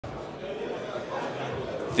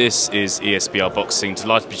This is ESBR Boxing.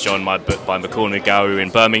 Delighted to be joined by Macaulay in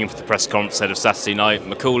Birmingham for the press conference ahead of Saturday night.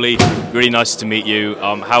 Macaulay, really nice to meet you.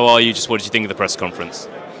 How are you? Just what did you think of the press conference?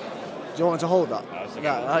 Do you want me to hold that?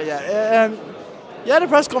 Yeah, the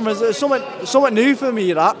press conference is somewhat new for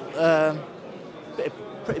me. That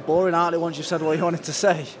pretty boring, aren't it? Once you've said what you wanted to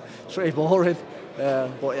say, it's pretty boring.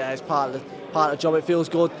 But yeah, it's part of the job. It feels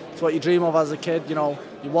good. It's what you dream of as a kid. You know,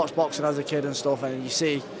 you watch boxing as a kid and stuff, and you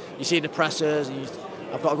see the pressers. And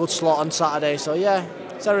I've got a good slot on Saturday, so yeah,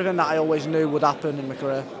 it's everything that I always knew would happen in my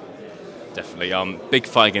career. Definitely. Big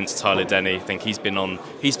fight against Tyler Denny. I think he's been on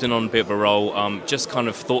a bit of a roll. Just kind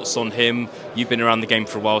of thoughts on him. You've been around the game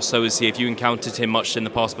for a while, so has he. Have you encountered him much in the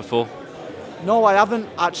past before? No, I haven't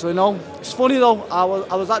actually. No, it's funny though. I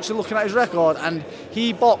was actually looking at his record, and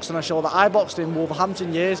he boxed on a show that I boxed in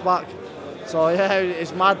Wolverhampton years back. So yeah,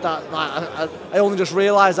 it's mad that I only just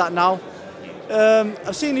realised that now.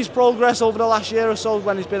 I've seen his progress over the last year or so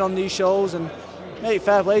when he's been on these shows, and mate,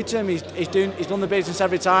 fair play to him. He's done the business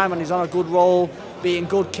every time, and he's on a good roll, beating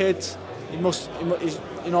good kids. He must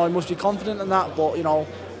be confident in that. But you know,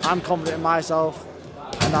 I'm confident in myself,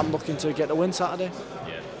 and I'm looking to get the win Saturday.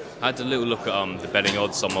 I had a little look at the betting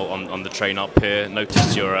odds on the train up here.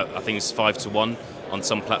 Noticed you're at, I think it's 5-1 on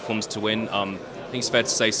some platforms to win. I think it's fair to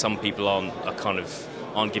say some people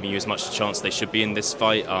aren't giving you as much chance as they should be in this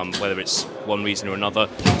fight, whether it's one reason or another.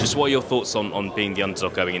 Just what are your thoughts on being the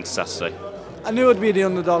underdog going into Saturday? I knew I'd be the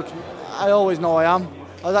underdog. I always know I am.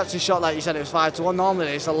 I was actually shocked, like you said, it was 5-1. Normally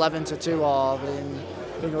it's 11-2, or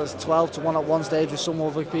I think it was 12-1 at one stage with some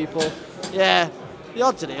other people. Yeah, the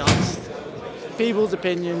odds are the odds. People's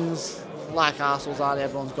opinions, like arseholes, aren't they?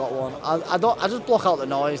 Everyone's got one. I just block out the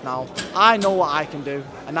noise now. I know what I can do,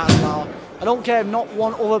 and that's now. I don't care if not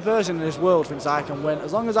one other person in this world thinks I can win.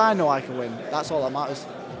 As long as I know I can win, that's all that matters.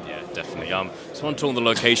 Yeah, definitely. So I want to talk on the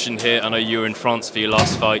location here. I know you were in France for your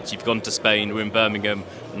last fight. You've gone to Spain. We're in Birmingham.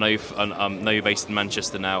 I know you're based in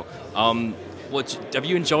Manchester now. Have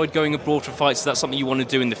you enjoyed going abroad for fights? Is that something you want to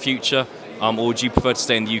do in the future, or would you prefer to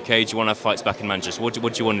stay in the UK? Do you want to have fights back in Manchester? What do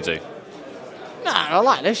you want to do? Nah, I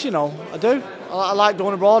like this, you know. I do. I like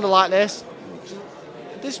going abroad. I like this.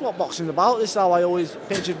 This is what boxing's about. This is how I always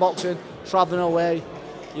pictured boxing. Travelling away,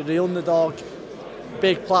 you're the underdog,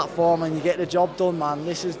 big platform, and you get the job done, man.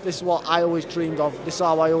 This is what I always dreamed of. This is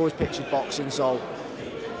how I always pictured boxing. So,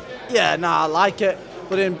 yeah, I like it.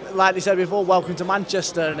 But then, like they said before, welcome to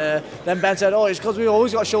Manchester. And then Ben said, oh, it's because we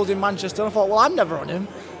always got shows in Manchester. And I thought, well, I'm never on him.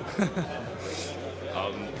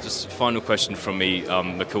 Just final question from me,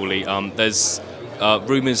 Macaulay. There's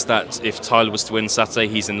rumours that if Tyler was to win Saturday,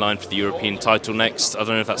 he's in line for the European title next. I don't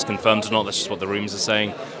know if that's confirmed or not. That's just what the rumours are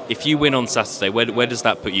saying. If you win on Saturday, where does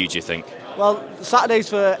that put you, do you think? Well, Saturday's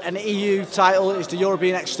for an EU title. It's the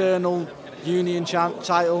European External Union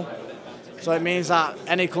title. So it means that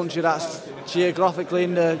any country that's geographically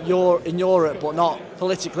in Europe but not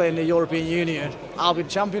politically in the European Union, I'll be the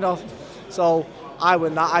champion of. So I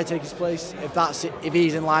win that, I take his place. If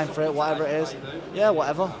he's in line for it, whatever it is, yeah,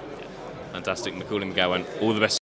 whatever. Fantastic, Mcgowan. All the best.